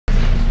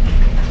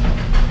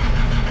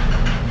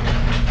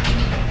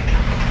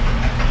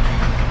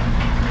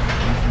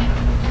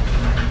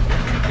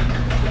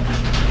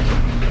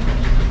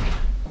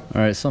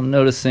Alright, so I'm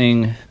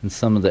noticing in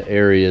some of the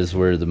areas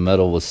where the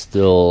metal was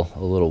still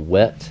a little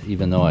wet,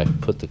 even though I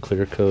put the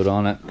clear coat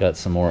on it, got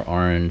some more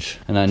orange.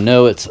 And I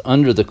know it's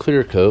under the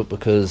clear coat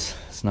because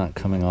it's not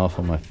coming off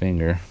on my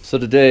finger. So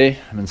today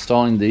I'm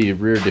installing the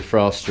rear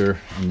defroster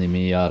in the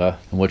Miata.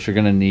 And what you're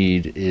gonna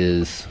need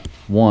is,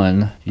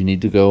 one, you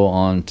need to go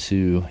on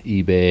to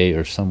eBay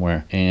or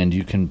somewhere and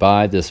you can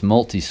buy this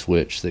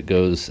multi-switch that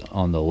goes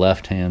on the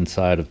left-hand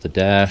side of the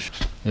dash.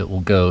 It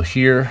will go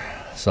here.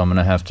 So I'm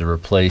gonna have to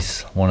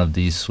replace one of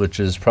these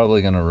switches.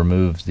 Probably gonna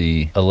remove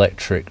the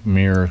electric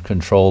mirror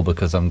control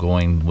because I'm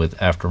going with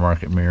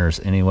aftermarket mirrors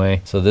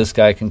anyway. So this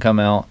guy can come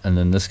out and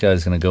then this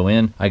guy's gonna go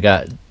in. I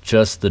got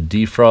just the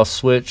defrost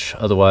switch.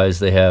 Otherwise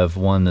they have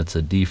one that's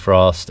a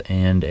defrost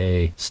and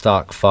a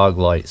stock fog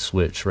light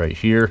switch right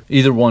here.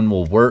 Either one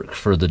will work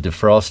for the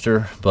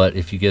defroster, but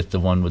if you get the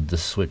one with the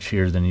switch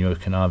here, then you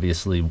can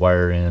obviously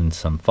wire in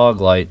some fog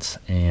lights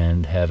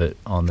and have it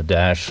on the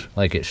dash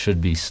like it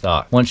should be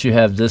stock. Once you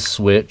have this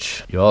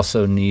switch, you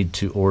also need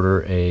to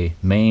order a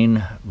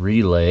main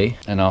relay,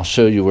 and I'll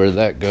show you where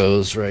that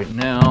goes right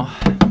now.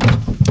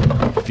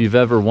 If you've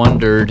ever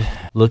wondered,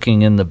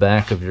 looking in the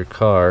back of your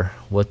car,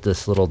 what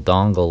this little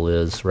dongle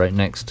is right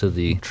next to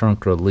the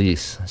trunk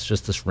release, it's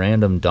just this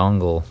random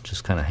dongle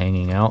just kind of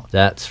hanging out.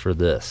 That's for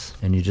this.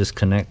 And you just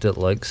connect it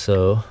like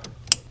so,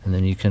 and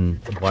then you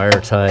can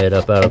wire tie it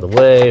up out of the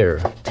way or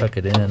tuck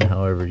it in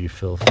however you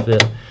feel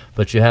fit.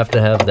 But you have to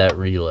have that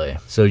relay.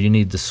 So you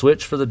need the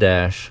switch for the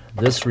dash,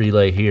 this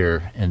relay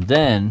here, and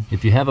then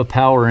if you have a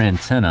power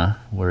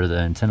antenna where the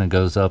antenna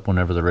goes up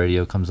whenever the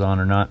radio comes on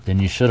or not, then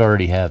you should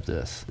already have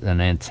this.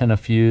 An antenna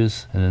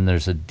fuse, and then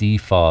there's a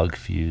defog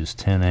fuse,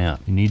 10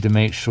 amp. You need to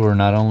make sure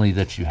not only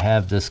that you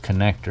have this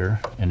connector,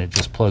 and it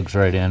just plugs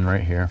right in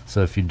right here.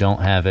 So if you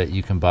don't have it,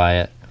 you can buy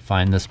it.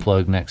 Find this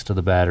plug next to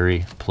the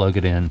battery, plug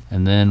it in,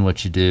 and then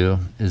what you do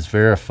is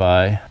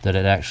verify that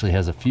it actually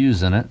has a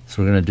fuse in it.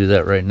 So we're gonna do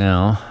that right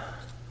now.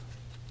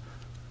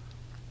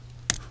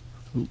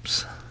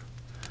 Oops,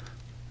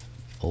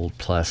 old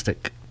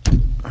plastic.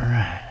 All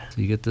right,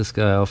 so you get this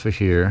guy off of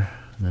here,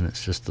 and then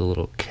it's just a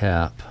little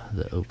cap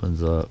that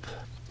opens up.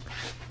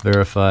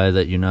 Verify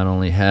that you not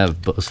only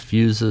have both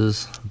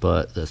fuses,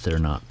 but that they're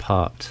not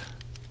popped,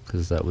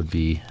 because that would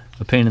be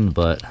a pain in the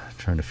butt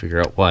trying to figure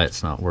out why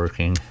it's not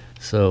working.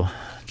 So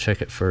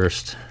check it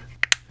first,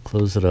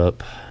 close it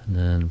up, and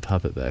then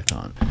pop it back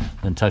on.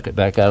 Then tuck it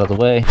back out of the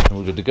way, and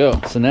we're good to go.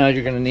 So now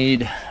you're gonna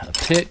need a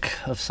pick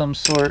of some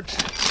sort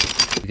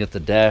to get the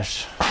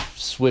dash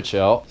switch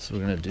out. So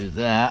we're gonna do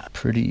that.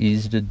 Pretty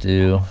easy to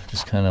do.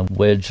 Just kind of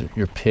wedge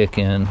your pick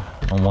in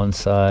on one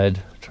side.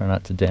 Try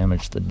not to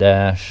damage the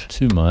dash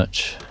too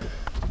much.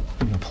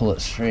 You can pull it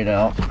straight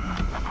out.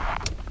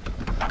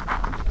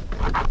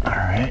 All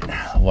right,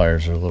 the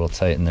wires are a little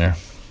tight in there.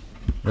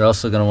 You're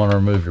also going to want to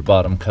remove your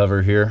bottom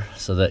cover here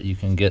so that you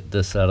can get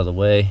this out of the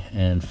way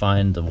and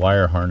find the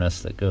wire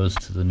harness that goes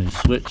to the new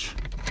switch.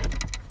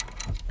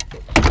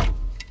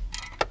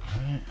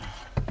 Alright.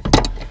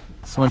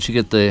 So once you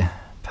get the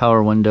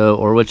power window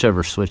or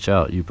whichever switch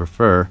out you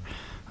prefer,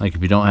 like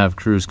if you don't have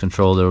cruise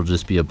control, there will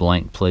just be a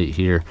blank plate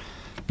here.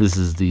 This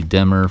is the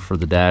dimmer for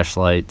the dash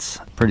lights.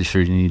 Pretty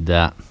sure you need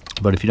that.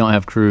 But if you don't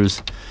have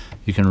cruise,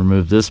 you can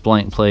remove this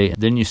blank plate.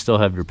 Then you still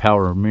have your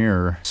power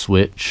mirror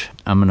switch.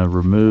 I'm gonna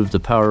remove the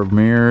power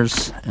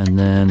mirrors, and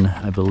then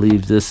I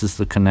believe this is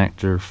the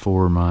connector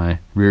for my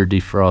rear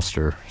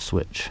defroster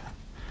switch.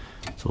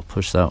 So we'll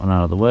push that one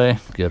out of the way.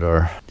 Get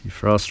our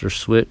defroster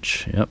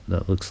switch. Yep,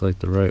 that looks like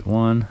the right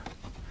one.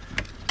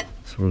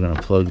 So we're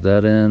gonna plug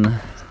that in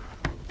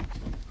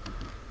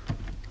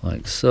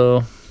like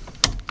so.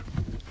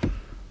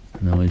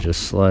 And then we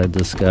just slide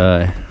this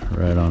guy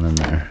right on in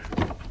there.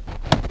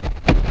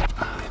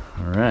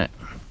 All right,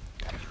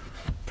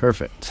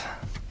 perfect.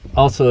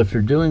 Also, if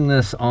you're doing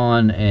this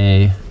on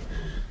a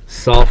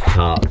soft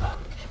top,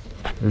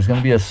 there's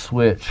gonna be a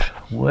switch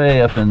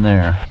way up in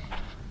there.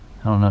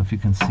 I don't know if you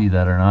can see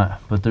that or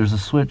not, but there's a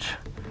switch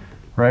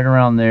right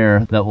around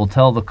there that will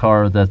tell the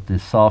car that the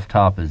soft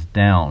top is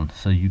down,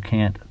 so you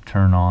can't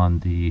turn on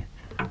the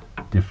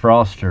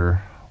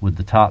defroster with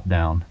the top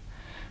down.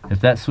 If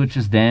that switch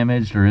is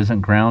damaged or isn't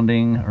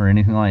grounding or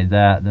anything like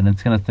that, then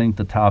it's gonna think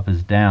the top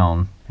is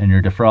down and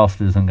your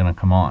defrost isn't going to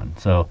come on.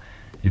 So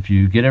if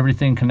you get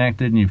everything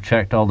connected and you've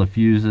checked all the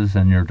fuses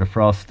and your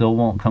defrost still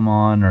won't come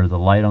on or the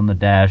light on the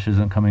dash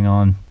isn't coming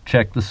on,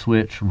 check the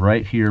switch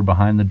right here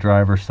behind the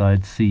driver's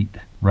side seat,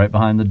 right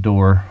behind the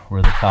door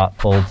where the top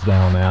folds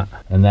down at,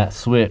 and that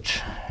switch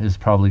is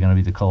probably going to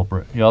be the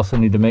culprit. You also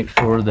need to make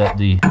sure that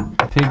the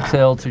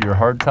pigtail to your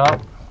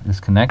hardtop is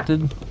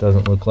connected.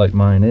 Doesn't look like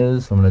mine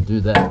is. I'm going to do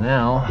that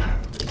now.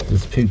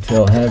 This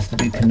pigtail has to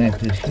be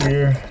connected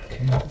here.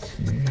 Okay, let's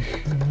see.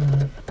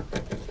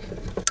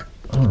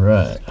 All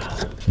right,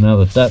 so now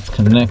that that's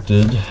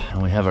connected,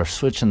 and we have our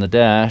switch in the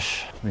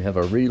dash, we have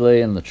our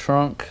relay in the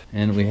trunk,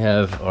 and we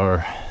have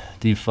our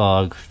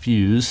defog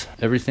fuse,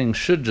 everything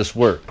should just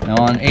work. Now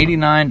on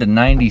 89 to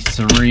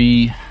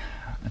 93,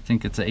 I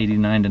think it's a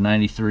 89 to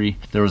 93,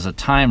 there was a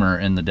timer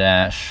in the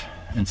dash,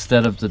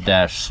 instead of the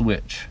dash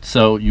switch.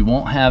 So you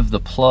won't have the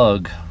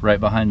plug right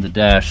behind the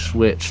dash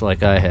switch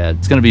like I had.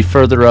 It's going to be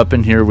further up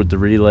in here with the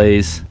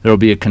relays. There will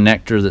be a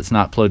connector that's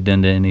not plugged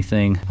into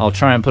anything. I'll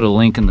try and put a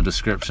link in the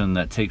description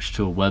that takes you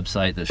to a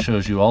website that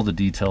shows you all the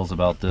details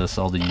about this,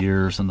 all the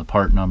years and the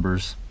part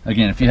numbers.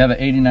 Again, if you have an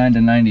 89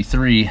 to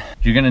 93,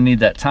 you're going to need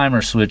that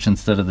timer switch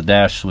instead of the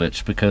dash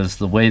switch, because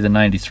the way the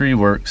 93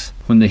 works,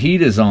 when the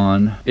heat is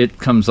on, it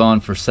comes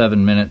on for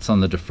 7 minutes on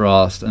the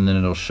defrost and then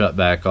it'll shut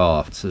back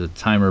off. It's a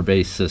timer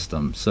based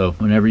system. So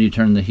whenever you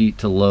turn the heat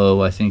to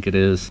low, I think it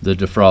is, the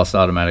defrost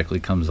automatically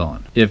comes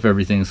on if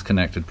everything's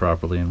connected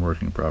properly and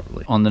working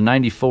properly. On the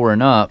 94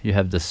 and up, you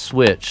have the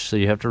switch, so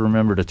you have to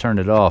remember to turn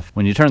it off.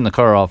 When you turn the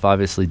car off,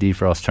 obviously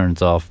defrost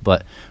turns off,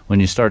 but when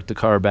you start the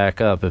car back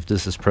up, if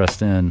this is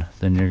pressed in,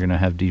 then you're going to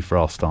have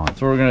defrost on.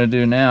 So what we're going to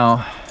do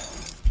now,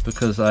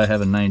 because I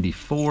have a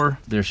 94,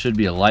 there should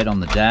be a light on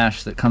the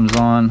dash that comes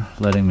on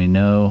letting me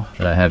know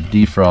that I have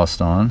defrost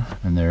on,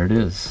 and there it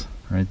is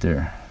right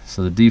there.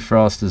 So the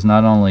defrost is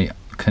not only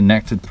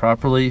connected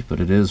properly, but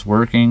it is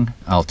working.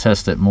 I'll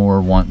test it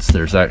more once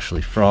there's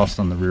actually frost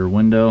on the rear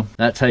window.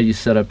 That's how you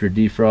set up your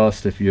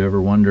defrost if you ever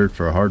wondered,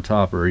 for a hard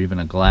top or even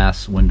a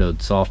glass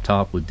windowed soft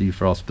top with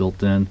defrost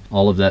built in.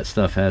 All of that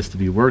stuff has to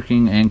be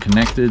working and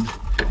connected,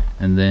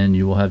 and then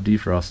you will have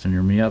defrost in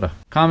your Miata.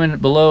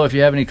 Comment below if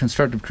you have any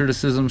constructive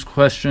criticisms,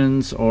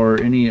 questions, or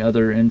any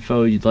other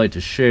info you'd like to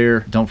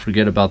share. Don't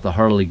forget about the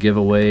Harley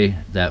giveaway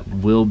that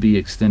will be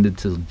extended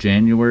till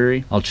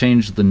January. I'll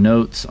change the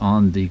notes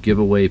on the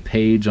giveaway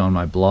page on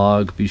my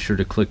blog. Be sure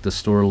to click the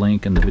store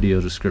link in the video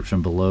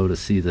description below to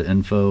see the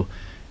info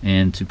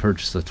and to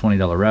purchase a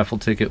 $20 raffle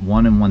ticket.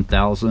 1 in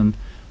 1,000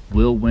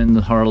 will win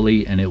the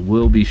Harley, and it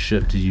will be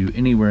shipped to you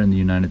anywhere in the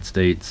United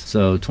States.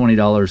 So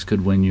 $20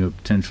 could win you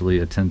potentially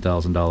a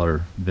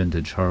 $10,000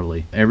 vintage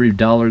Harley. Every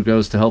dollar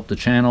goes to help the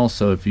channel,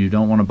 so if you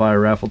don't want to buy a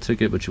raffle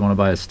ticket but you want to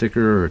buy a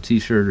sticker or a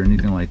t-shirt or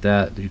anything like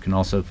that, you can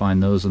also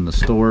find those in the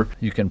store.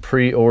 You can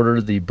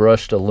pre-order the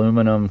brushed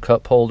aluminum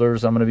cup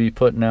holders I'm going to be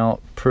putting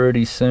out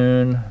pretty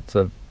soon. It's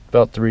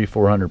about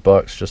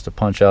 $300-400 just to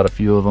punch out a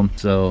few of them,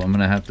 so I'm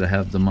gonna have to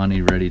have the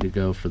money ready to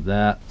go for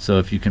that. So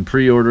if you can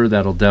pre-order,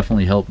 that'll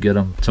definitely help get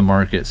them to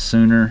market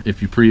sooner.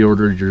 If you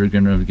pre-order, you're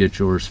gonna get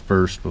yours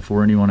first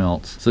before anyone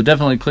else. So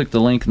definitely click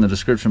the link in the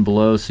description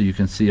below so you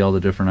can see all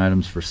the different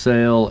items for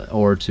sale,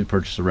 or to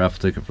purchase a raffle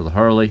ticket for the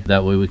Harley.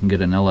 That way we can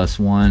get an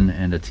LS1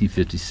 and a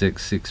T56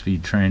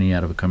 6-speed tranny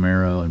out of a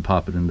Camaro and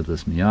pop it into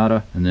this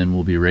Miata, and then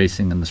we'll be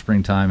racing in the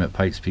springtime at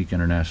Pikes Peak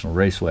International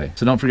Raceway.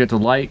 So don't forget to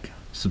like,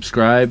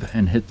 subscribe,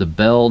 and hit the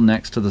bell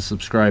next to the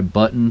subscribe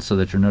button so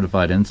that you're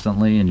notified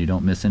instantly and you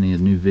don't miss any of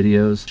the new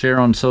videos. Share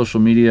on social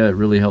media, it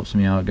really helps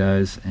me out,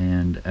 guys,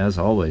 and as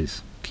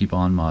always, keep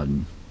on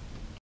modding.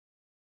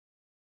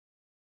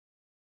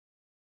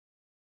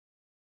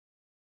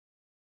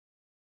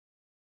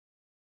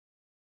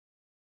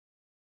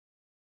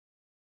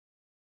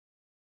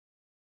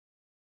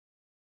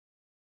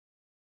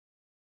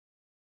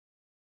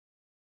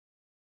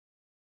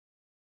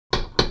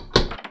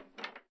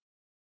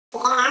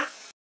 Yeah.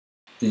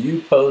 Do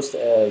you post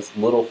as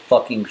little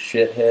fucking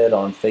shithead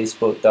on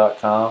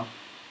Facebook.com?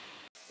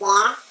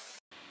 Yeah.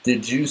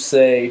 Did you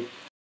say,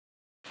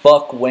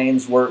 fuck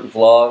Wayne's Work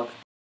Vlog?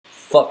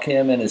 Fuck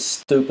him and his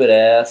stupid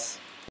ass?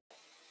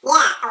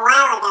 Yeah, a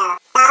while ago.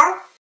 So?